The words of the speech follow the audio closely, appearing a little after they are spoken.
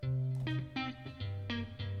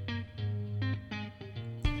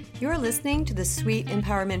You're listening to the Sweet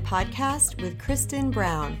Empowerment Podcast with Kristen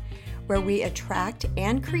Brown, where we attract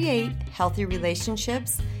and create healthy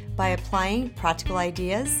relationships by applying practical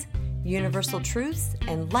ideas, universal truths,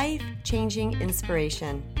 and life-changing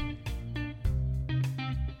inspiration.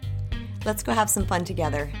 Let's go have some fun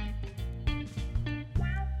together.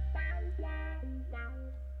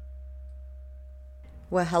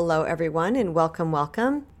 Well, hello everyone, and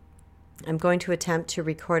welcome. I'm going to attempt to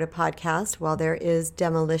record a podcast while there is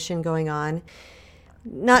demolition going on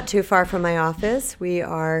not too far from my office. We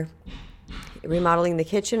are remodeling the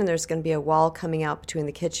kitchen, and there's going to be a wall coming out between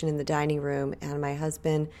the kitchen and the dining room, and my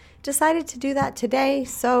husband decided to do that today.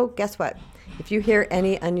 So guess what? If you hear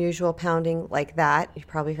any unusual pounding like that, you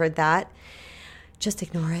probably heard that, just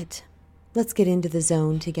ignore it. Let's get into the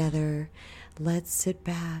zone together. Let's sit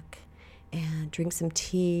back and drink some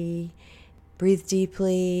tea, breathe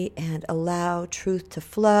deeply, and allow truth to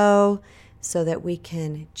flow so that we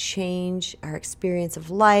can change our experience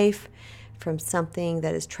of life from something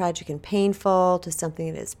that is tragic and painful to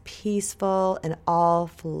something that is peaceful and all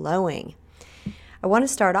flowing. I want to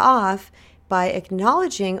start off by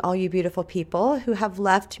acknowledging all you beautiful people who have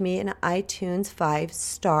left me an iTunes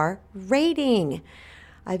 5-star rating.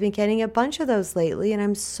 I've been getting a bunch of those lately, and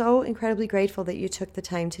I'm so incredibly grateful that you took the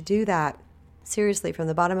time to do that. Seriously, from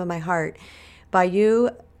the bottom of my heart. By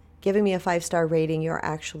you giving me a 5-star rating, you're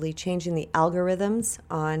actually changing the algorithms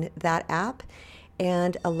on that app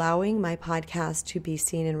and allowing my podcast to be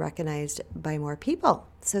seen and recognized by more people.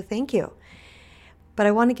 So thank you. But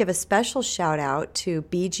I want to give a special shout out to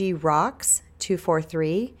BG Rocks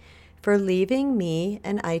 243 for leaving me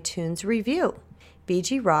an iTunes review.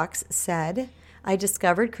 BG Rocks said, I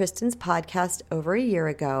discovered Kristen's podcast over a year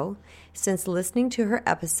ago. Since listening to her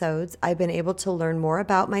episodes, I've been able to learn more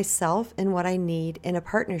about myself and what I need in a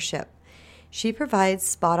partnership. She provides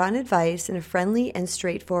spot-on advice in a friendly and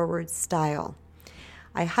straightforward style.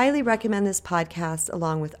 I highly recommend this podcast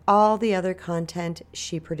along with all the other content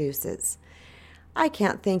she produces. I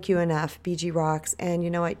can't thank you enough, BG Rocks, and you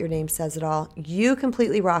know what? Your name says it all. You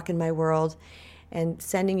completely rock in my world, and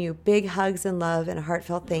sending you big hugs and love and a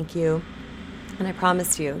heartfelt thank you. And I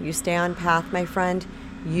promise you, you stay on path, my friend,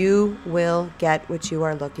 you will get what you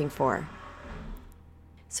are looking for.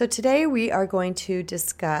 So today we are going to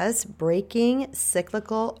discuss breaking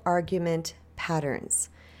cyclical argument patterns.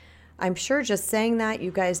 I'm sure just saying that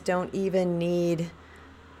you guys don't even need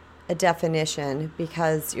a definition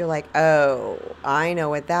because you're like, oh, I know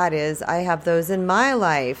what that is. I have those in my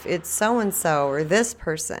life. It's so-and-so or this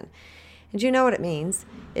person. And you know what it means.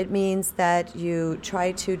 It means that you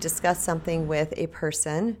try to discuss something with a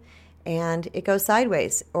person and it goes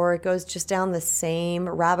sideways, or it goes just down the same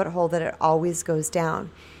rabbit hole that it always goes down.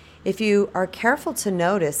 If you are careful to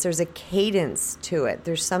notice, there's a cadence to it.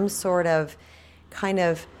 There's some sort of kind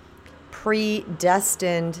of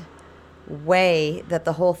predestined way that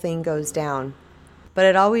the whole thing goes down. But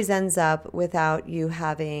it always ends up without you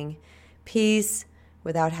having peace,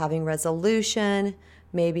 without having resolution,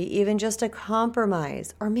 maybe even just a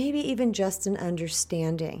compromise, or maybe even just an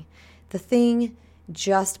understanding. The thing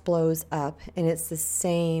just blows up, and it's the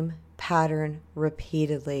same pattern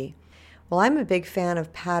repeatedly. Well, I'm a big fan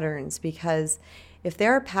of patterns because if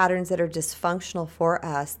there are patterns that are dysfunctional for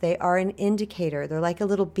us, they are an indicator. They're like a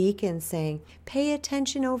little beacon saying, pay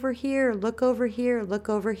attention over here, look over here, look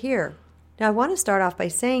over here. Now, I want to start off by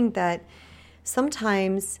saying that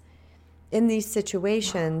sometimes in these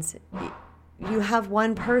situations, you have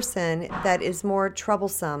one person that is more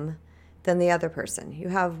troublesome than the other person. You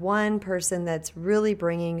have one person that's really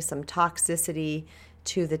bringing some toxicity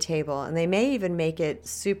to the table, and they may even make it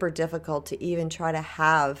super difficult to even try to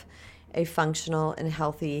have a functional and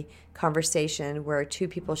healthy conversation where two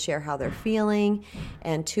people share how they're feeling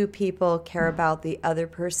and two people care about the other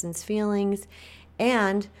person's feelings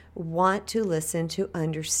and want to listen to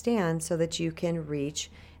understand so that you can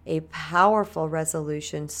reach a powerful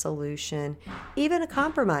resolution, solution, even a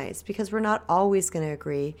compromise, because we're not always going to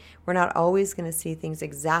agree. We're not always going to see things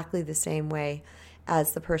exactly the same way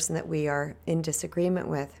as the person that we are in disagreement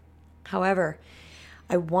with. However,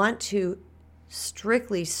 I want to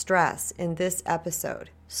strictly stress in this episode,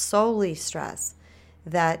 solely stress,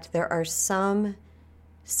 that there are some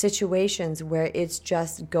situations where it's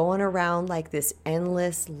just going around like this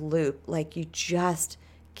endless loop, like you just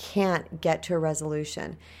can't get to a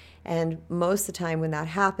resolution. And most of the time when that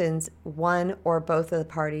happens, one or both of the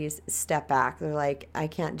parties step back. They're like, I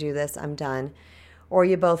can't do this, I'm done. Or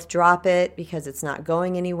you both drop it because it's not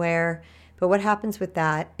going anywhere. But what happens with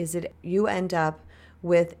that is that you end up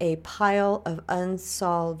with a pile of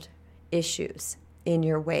unsolved issues in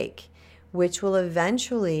your wake, which will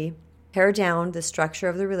eventually tear down the structure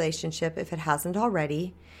of the relationship if it hasn't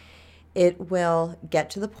already. It will get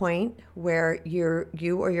to the point where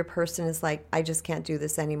you or your person is like, I just can't do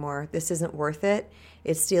this anymore. This isn't worth it.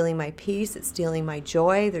 It's stealing my peace. It's stealing my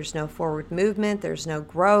joy. There's no forward movement. There's no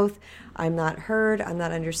growth. I'm not heard. I'm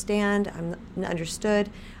not I'm not understood.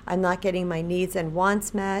 I'm not getting my needs and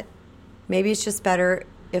wants met. Maybe it's just better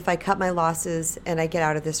if I cut my losses and I get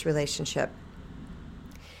out of this relationship.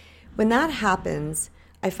 When that happens,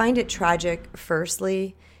 I find it tragic,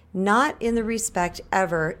 firstly, not in the respect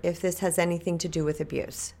ever if this has anything to do with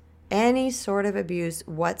abuse. Any sort of abuse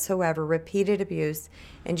whatsoever, repeated abuse,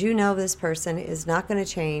 and you know this person is not going to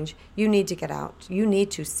change, you need to get out. You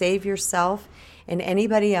need to save yourself and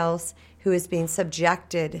anybody else who is being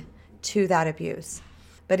subjected to that abuse.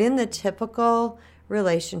 But in the typical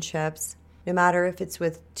relationships, no matter if it's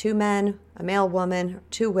with two men, a male woman,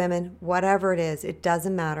 two women, whatever it is, it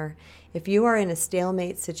doesn't matter. If you are in a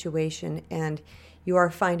stalemate situation and you are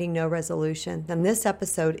finding no resolution, then this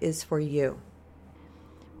episode is for you.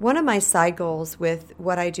 One of my side goals with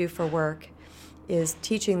what I do for work is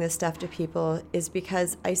teaching this stuff to people is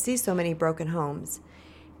because I see so many broken homes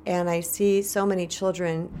and I see so many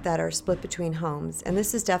children that are split between homes. And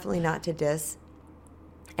this is definitely not to diss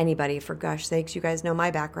anybody, for gosh sakes, you guys know my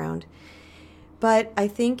background. But I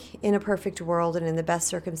think in a perfect world and in the best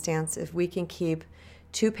circumstance, if we can keep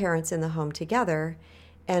two parents in the home together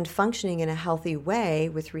and functioning in a healthy way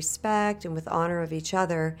with respect and with honor of each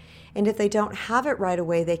other. And if they don't have it right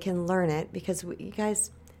away, they can learn it because, you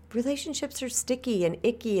guys, relationships are sticky and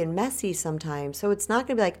icky and messy sometimes. So it's not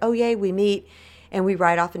going to be like, oh, yay, we meet and we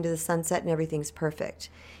ride off into the sunset and everything's perfect.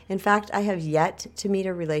 In fact, I have yet to meet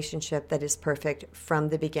a relationship that is perfect from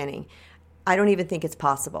the beginning. I don't even think it's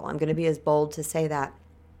possible. I'm going to be as bold to say that.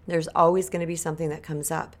 There's always going to be something that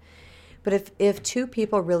comes up. But if two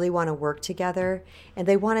people really want to work together and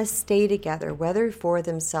they want to stay together, whether for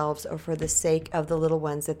themselves or for the sake of the little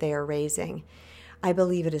ones that they are raising, I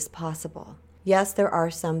believe it is possible. Yes, there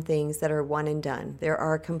are some things that are one and done. There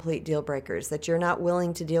are complete deal breakers that you're not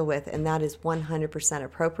willing to deal with, and that is 100%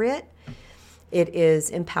 appropriate. It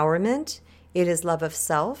is empowerment. It is love of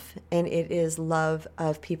self, and it is love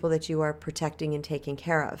of people that you are protecting and taking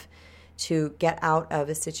care of to get out of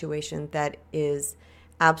a situation that is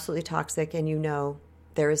absolutely toxic, and you know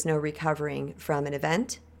there is no recovering from an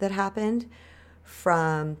event that happened,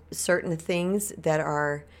 from certain things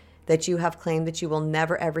that you have claimed that you will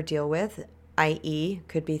never ever deal with, i.e.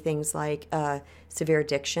 could be things like severe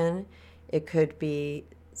addiction. It could be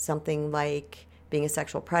something like being a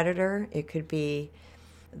sexual predator. It could be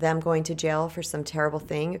them going to jail for some terrible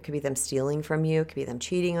thing. It could be them stealing from you. It could be them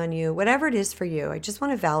cheating on you. Whatever it is for you, I just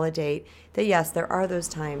want to validate that, yes, there are those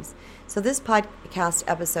times. So this podcast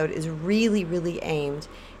episode is really, really aimed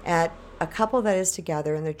at a couple that is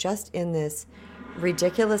together and they're just in this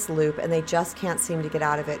ridiculous loop and they just can't seem to get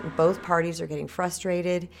out of it. And both parties are getting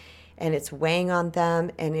frustrated and it's weighing on them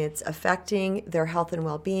and it's affecting their health and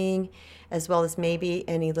well-being, as well as maybe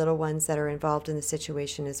any little ones that are involved in the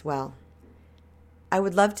situation as well. I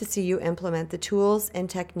would love to see you implement the tools and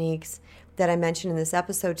techniques that I mentioned in this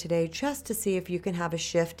episode today, just to see if you can have a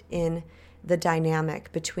shift in the dynamic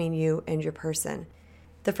between you and your person.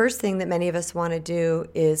 The first thing that many of us want to do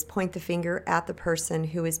is point the finger at the person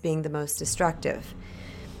who is being the most destructive.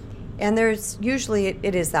 And there's usually,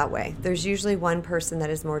 it is that way. There's usually one person that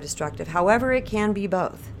is more destructive. However, it can be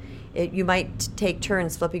both. You might take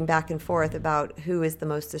turns flipping back and forth about who is the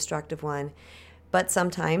most destructive one, but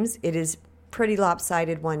sometimes it is pretty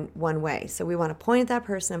lopsided one way. So we want to point at that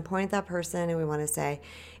person, and we want to say,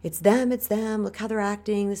 it's them, look how they're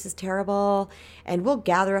acting, this is terrible. And we'll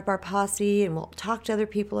gather up our posse and we'll talk to other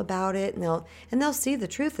people about it, and they'll see the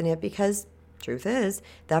truth in it, because truth is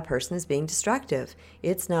that person is being destructive.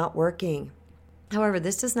 It's not working. However,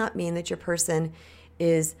 this does not mean that your person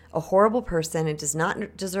is a horrible person and does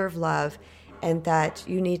not deserve love and that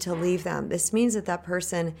you need to leave them. This means that that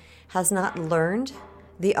person has not learned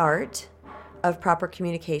the art of proper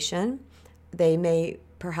communication. They may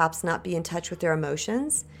perhaps not be in touch with their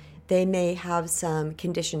emotions. They may have some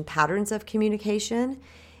conditioned patterns of communication.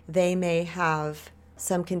 They may have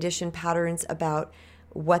some conditioned patterns about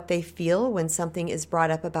what they feel when something is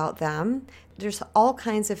brought up about them. There's all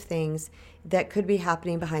kinds of things that could be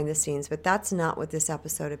happening behind the scenes, but that's not what this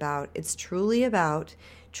episode is about. It's truly about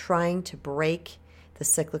trying to break the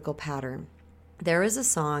cyclical pattern. There is a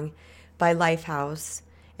song by Lifehouse,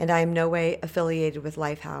 and I am no way affiliated with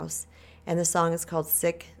Lifehouse. And the song is called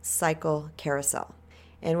Sick Cycle Carousel.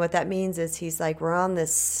 And what that means is he's like, we're on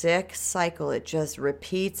this sick cycle. It just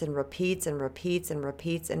repeats and repeats and repeats and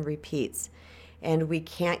repeats and repeats. and we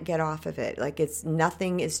can't get off of it. Like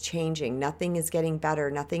nothing is changing, nothing is getting better,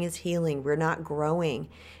 nothing is healing, we're not growing.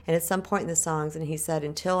 And at some point in the songs, and he said,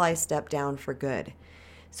 until I step down for good.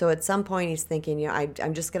 So at some point he's thinking,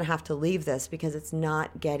 I'm just going to have to leave this because it's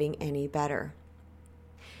not getting any better.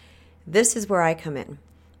 This is where I come in,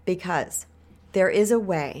 because there is a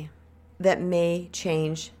way that may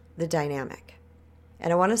change the dynamic.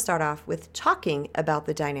 And I want to start off with talking about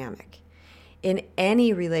the dynamic. In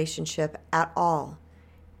any relationship at all,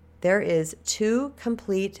 there is two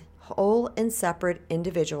complete, whole and separate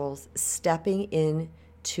individuals stepping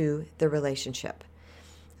into the relationship.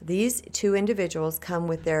 These two individuals come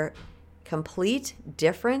with their complete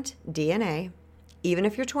different DNA. Even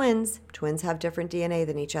if you're twins have different DNA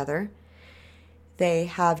than each other. They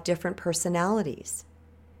have different personalities.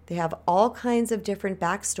 They have all kinds of different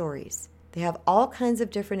backstories. They have all kinds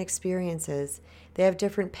of different experiences. They have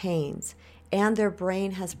different pains. And their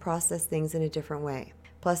brain has processed things in a different way.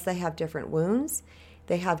 Plus, they have different wounds.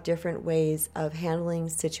 They have different ways of handling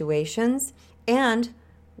situations. And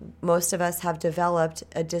most of us have developed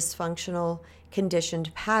a dysfunctional,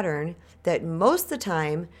 conditioned pattern that most of the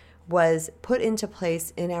time was put into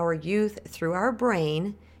place in our youth through our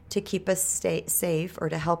brain to keep us safe or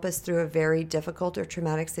to help us through a very difficult or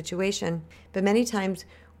traumatic situation. But many times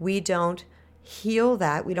we don't heal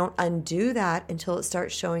that, we don't undo that until it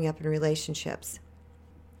starts showing up in relationships.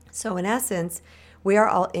 So in essence, we are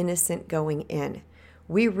all innocent going in.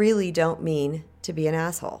 We really don't mean to be an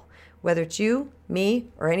asshole. Whether it's you, me,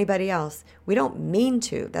 or anybody else, we don't mean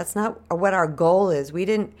to. That's not what our goal is. We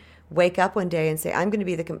didn't wake up one day and say, I'm going to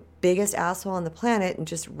be the biggest asshole on the planet and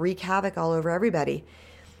just wreak havoc all over everybody.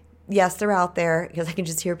 Yes, they're out there, because I can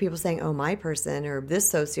just hear people saying, oh, my person, or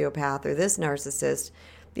this sociopath, or this narcissist.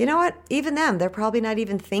 You know what? Even them, they're probably not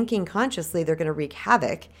even thinking consciously they're going to wreak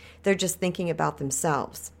havoc. They're just thinking about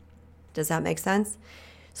themselves. Does that make sense?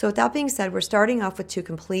 So with that being said, we're starting off with two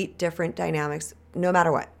complete different dynamics, no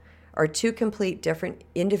matter what, or two complete different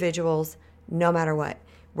individuals, no matter what.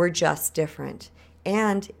 We're just different.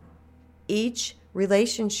 And each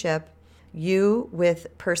relationship, you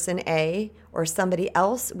with person A or somebody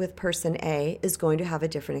else with person A, is going to have a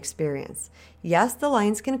different experience. Yes, the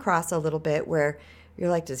lines can cross a little bit where you're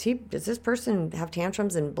like, does this person have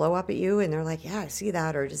tantrums and blow up at you? And they're like, yeah, I see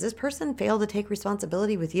that. Or does this person fail to take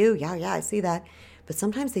responsibility with you? Yeah, I see that. But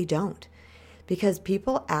sometimes they don't, because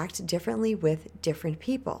people act differently with different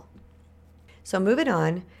people. So moving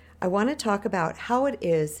on, I want to talk about how it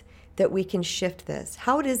is that we can shift this,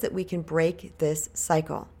 how it is that we can break this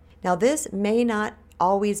cycle. Now, this may not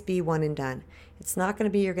always be one and done. It's not going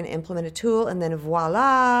to be you're going to implement a tool and then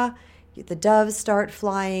voila, the doves start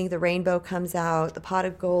flying, the rainbow comes out, the pot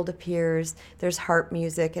of gold appears, there's harp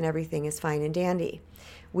music, and everything is fine and dandy.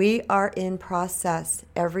 We are in process,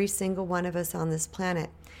 every single one of us on this planet.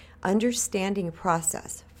 Understanding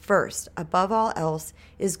process first, above all else,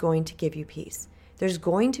 is going to give you peace. There's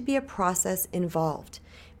going to be a process involved.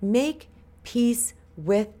 Make peace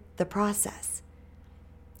with the process.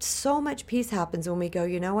 So much peace happens when we go,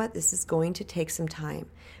 you know what, this is going to take some time,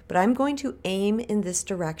 but I'm going to aim in this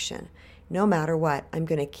direction. No matter what, I'm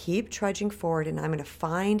going to keep trudging forward and I'm going to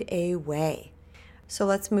find a way. So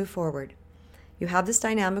let's move forward. You have this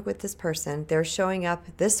dynamic with this person. They're showing up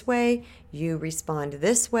this way. You respond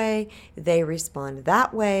this way. They respond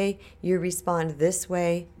that way. You respond this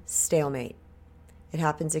way. Stalemate. It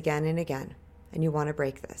happens again and again, and you want to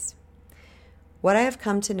break this. What I have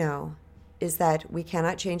come to know is that we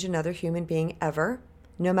cannot change another human being ever,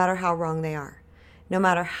 no matter how wrong they are. No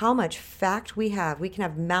matter how much fact we have can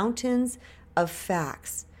have mountains of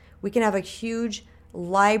facts. We can have a huge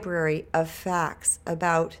library of facts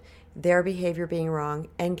about their behavior being wrong.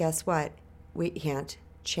 And guess what? We can't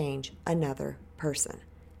change another person,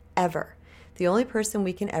 ever. The only person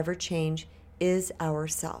we can ever change is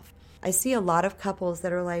ourselves. I see a lot of couples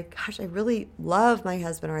that are like, gosh, I really love my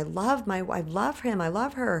husband, or I love him, I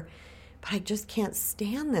love her, but I just can't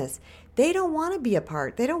stand this. They don't want to be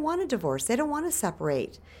apart. They don't want to divorce. They don't want to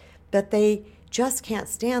separate. But they just can't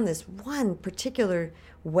stand this one particular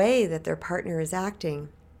way that their partner is acting.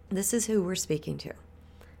 This is who we're speaking to.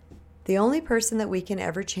 The only person that we can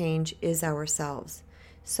ever change is ourselves.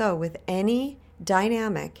 So with any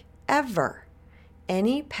dynamic ever,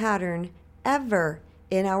 any pattern ever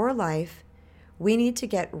in our life, we need to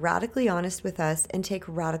get radically honest with us and take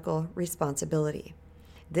radical responsibility.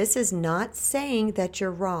 This is not saying that you're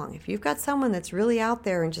wrong. If you've got someone that's really out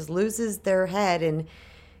there and just loses their head and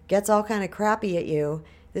gets all kind of crappy at you,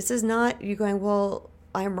 this is not you going, well,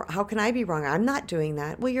 how can I be wrong? I'm not doing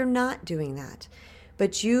that. Well, you're not doing that.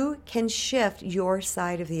 but you can shift your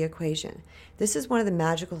side of the equation. This is one of the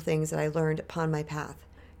magical things that I learned upon my path.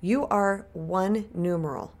 You are one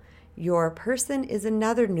numeral. Your person is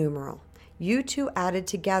another numeral. You two added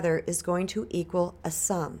together is going to equal a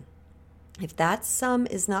sum. If that sum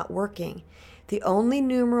is not working, the only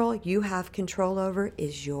numeral you have control over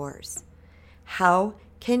is yours. How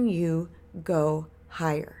can you go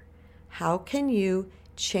higher? How can you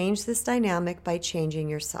change this dynamic by changing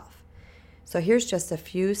yourself? So here's just a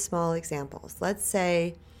few small examples. Let's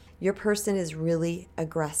say your person is really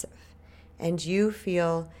aggressive and you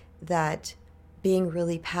feel that being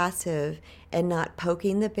really passive and not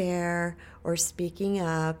poking the bear or speaking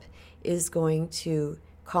up is going to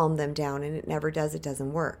calm them down, and it never does. It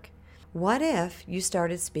doesn't work. What if you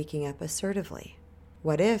started speaking up assertively?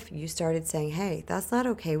 What if you started saying, hey, that's not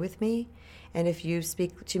okay with me, and if you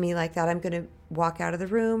speak to me like that, I'm going to walk out of the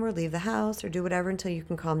room or leave the house or do whatever until you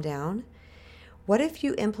can calm down? What if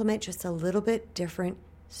you implement just a little bit different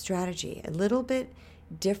strategy, a little bit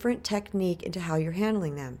different technique into how you're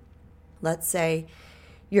handling them? Let's say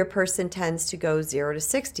your person tends to go 0 to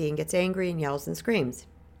 60 and gets angry and yells and screams.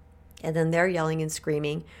 And then their yelling and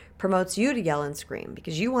screaming promotes you to yell and scream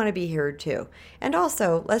because you want to be heard too. And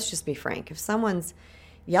also, let's just be frank, if someone's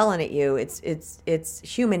yelling at you, it's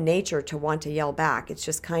human nature to want to yell back. It's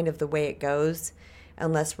just kind of the way it goes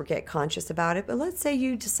unless we get conscious about it. But let's say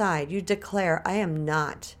you declare, I am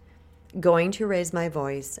not going to raise my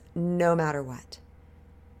voice no matter what.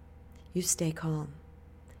 You stay calm.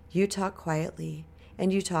 You talk quietly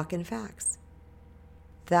and you talk in facts.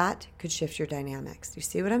 That could shift your dynamics. You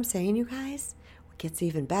see what I'm saying, you guys? It gets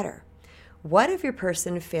even better. What if your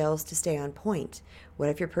person fails to stay on point? What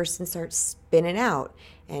if your person starts spinning out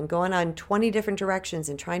and going on 20 different directions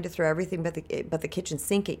and trying to throw everything but the kitchen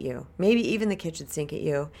sink at you? Maybe even the kitchen sink at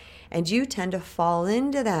you. And you tend to fall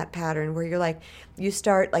into that pattern where you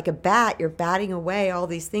start like a bat, you're batting away all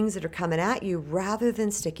these things that are coming at you rather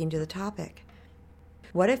than sticking to the topic.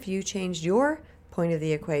 What if you changed your point of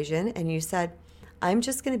the equation and you said, I'm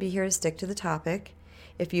just going to be here to stick to the topic.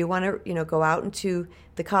 If you want to, go out into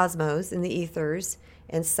the cosmos and the ethers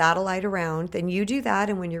and satellite around, then you do that.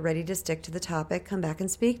 And when you're ready to stick to the topic, come back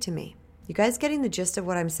and speak to me. You guys getting the gist of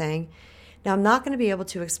what I'm saying? Now, I'm not going to be able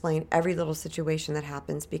to explain every little situation that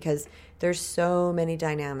happens because there's so many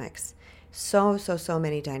dynamics, so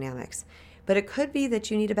many dynamics. But it could be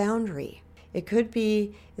that you need a boundary. It could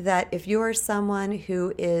be that if you are someone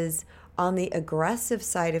who is on the aggressive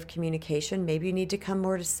side of communication, maybe you need to come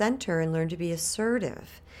more to center and learn to be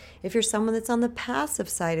assertive. If you're someone that's on the passive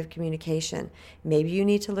side of communication, maybe you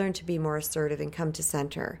need to learn to be more assertive and come to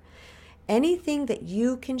center. Anything that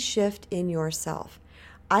you can shift in yourself.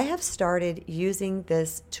 I have started using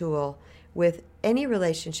this tool with any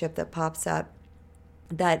relationship that pops up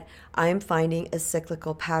that I'm finding a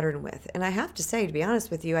cyclical pattern with. And I have to say, to be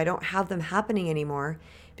honest with you, I don't have them happening anymore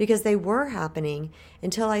because they were happening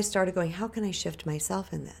until I started going, how can I shift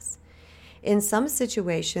myself in this? In some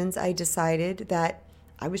situations, I decided that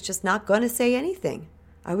I was just not going to say anything.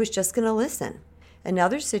 I was just going to listen.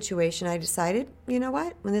 Another situation, I decided, you know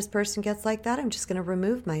what? When this person gets like that, I'm just going to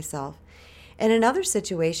remove myself. In another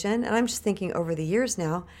situation, and I'm just thinking over the years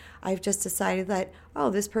now, I've just decided that,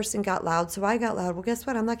 this person got loud, so I got loud. Well, guess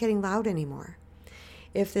what? I'm not getting loud anymore.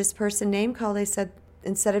 If this person name called, I said,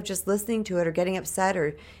 instead of just listening to it or getting upset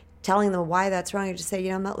or telling them why that's wrong, I just say,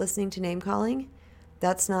 I'm not listening to name calling.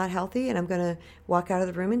 That's not healthy, and I'm going to walk out of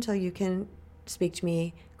the room until you can speak to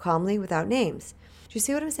me calmly without names. Do you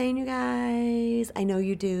see what I'm saying, you guys? I know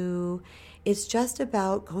you do. It's just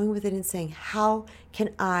about going with it and saying, how can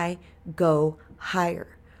I go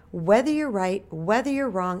higher? Whether you're right, whether you're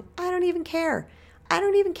wrong, I don't even care.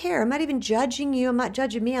 I'm not even judging you. I'm not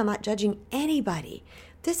judging me. I'm not judging anybody.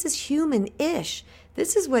 This is human-ish.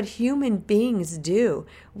 This is what human beings do.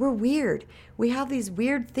 We're weird. We have these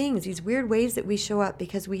weird things, these weird ways that we show up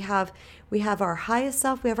because we have our highest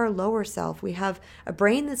self, we have our lower self. We have a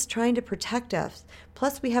brain that's trying to protect us.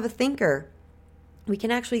 Plus we have a thinker. We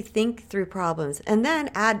can actually think through problems. And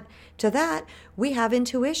then add to that, we have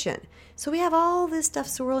intuition. So we have all this stuff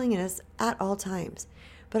swirling in us at all times.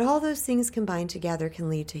 But all those things combined together can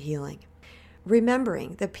lead to healing.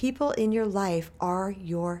 Remembering the people in your life are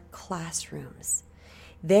your classrooms.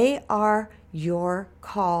 They are your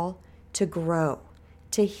call to grow,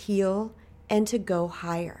 to heal, and to go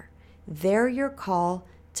higher. They're your call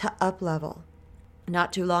to up-level.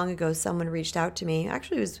 Not too long ago, someone reached out to me.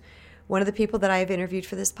 Actually, it was one of the people that I've interviewed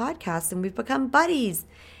for this podcast, and we've become buddies.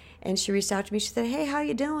 And she reached out to me. She said, hey, how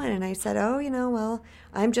you doing? And I said, well,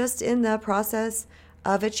 I'm just in the process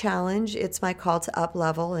of a challenge. It's my call to up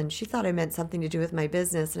level. And she thought I meant something to do with my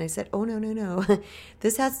business. And I said, oh, no.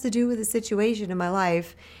 This has to do with a situation in my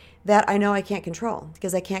life that I know I can't control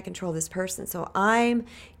because I can't control this person. So I'm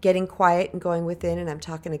getting quiet and going within, and I'm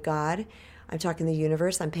talking to God. I'm talking to the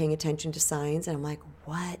universe. I'm paying attention to signs. And I'm like,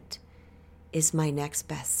 what is my next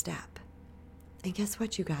best step? And guess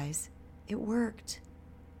what, you guys? It worked.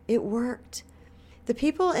 It worked. The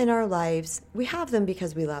people in our lives, we have them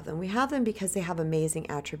because we love them. We have them because they have amazing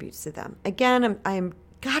attributes to them. Again, I'm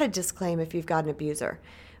got to disclaim if you've got an abuser.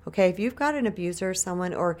 Okay, if you've got an abuser,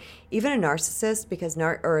 someone, or even a narcissist, because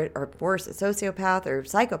or worse, a sociopath or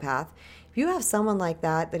psychopath, if you have someone like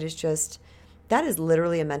that that is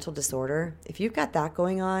literally a mental disorder. If you've got that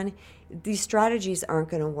going on, these strategies aren't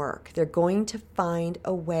going to work. They're going to find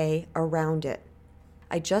a way around it.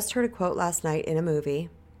 I just heard a quote last night in a movie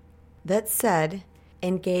that said,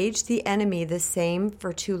 engage the enemy the same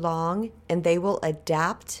for too long, and they will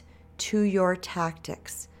adapt to your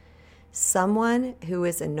tactics. Someone who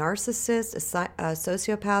is a narcissist, a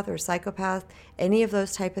sociopath, or psychopath, any of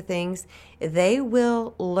those type of things, they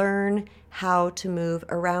will learn how to move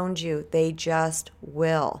around you. They just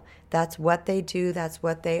will. That's what they do. That's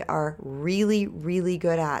what they are really, really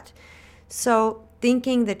good at. So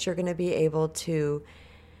thinking that you're going to be able to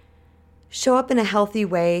show up in a healthy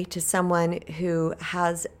way to someone who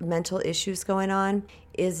has mental issues going on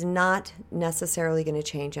is not necessarily going to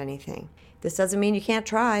change anything. This doesn't mean you can't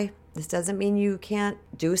try. This doesn't mean you can't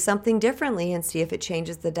do something differently and see if it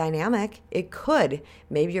changes the dynamic. It could.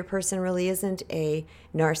 Maybe your person really isn't a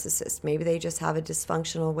narcissist. Maybe they just have a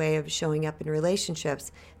dysfunctional way of showing up in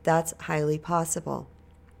relationships. That's highly possible.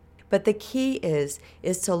 But the key is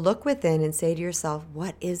to look within and say to yourself,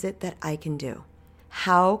 what is it that I can do?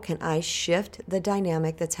 How can I shift the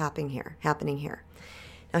dynamic that's happening here?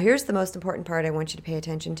 Now, here's the most important part I want you to pay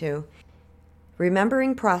attention to.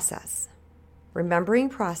 Remembering process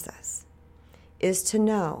is to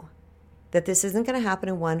know that this isn't going to happen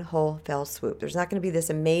in one whole fell swoop. There's not going to be this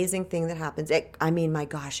amazing thing that happens. My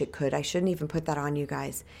gosh, it could. I shouldn't even put that on you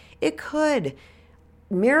guys. It could.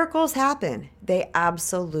 Miracles happen. They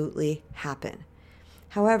absolutely happen.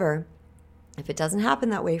 However, if it doesn't happen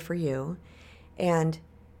that way for you and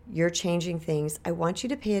you're changing things, I want you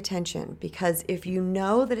to pay attention, because if you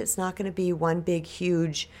know that it's not going to be one big,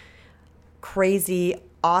 huge, crazy,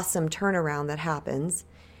 awesome turnaround that happens,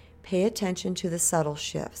 pay attention to the subtle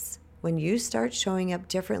shifts. When you start showing up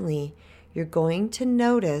differently, you're going to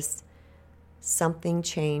notice something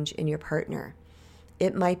change in your partner.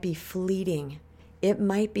 It might be fleeting. It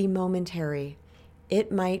might be momentary.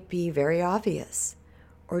 It might be very obvious,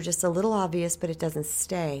 or just a little obvious, but it doesn't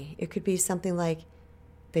stay. It could be something like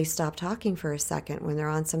they stop talking for a second when they're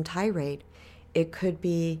on some tirade. It could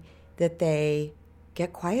be that they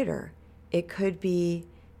get quieter. It could be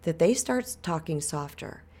that they start talking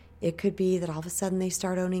softer. It could be that all of a sudden they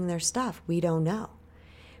start owning their stuff. We don't know.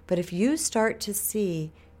 But if you start to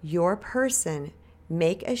see your person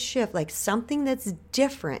make a shift, like something that's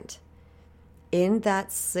different in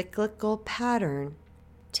that cyclical pattern,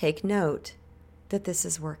 take note that this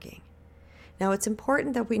is working. Now, it's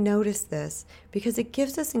important that we notice this because it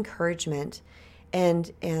gives us encouragement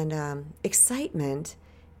and excitement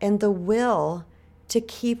and the will to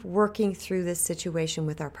keep working through this situation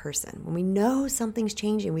with our person. When we know something's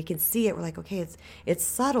changing, we can see it. We're like, okay, it's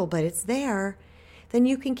subtle, but it's there. Then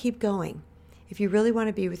you can keep going. If you really want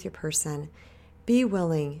to be with your person, be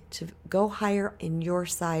willing to go higher in your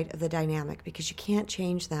side of the dynamic, because you can't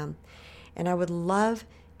change them. And I would love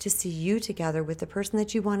to see you together with the person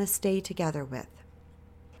that you want to stay together with.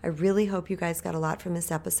 I really hope you guys got a lot from this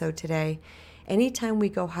episode today. Anytime we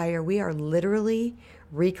go higher, we are literally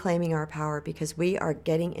reclaiming our power, because we are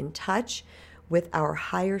getting in touch with our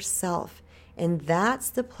higher self. And that's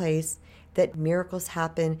the place that miracles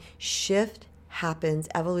happen, shift happens,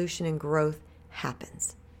 evolution and growth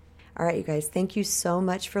happens. All right, you guys, thank you so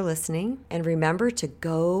much for listening. And remember to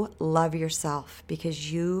go love yourself,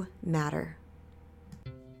 because you matter.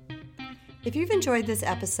 If you've enjoyed this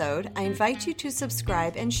episode, I invite you to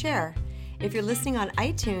subscribe and share. If you're listening on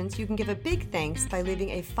iTunes, you can give a big thanks by leaving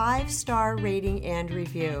a 5-star rating and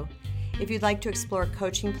review. If you'd like to explore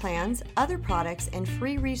coaching plans, other products, and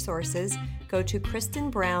free resources, go to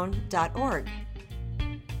kristenbrown.org.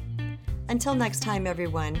 Until next time,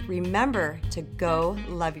 everyone, remember to go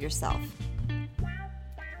love yourself.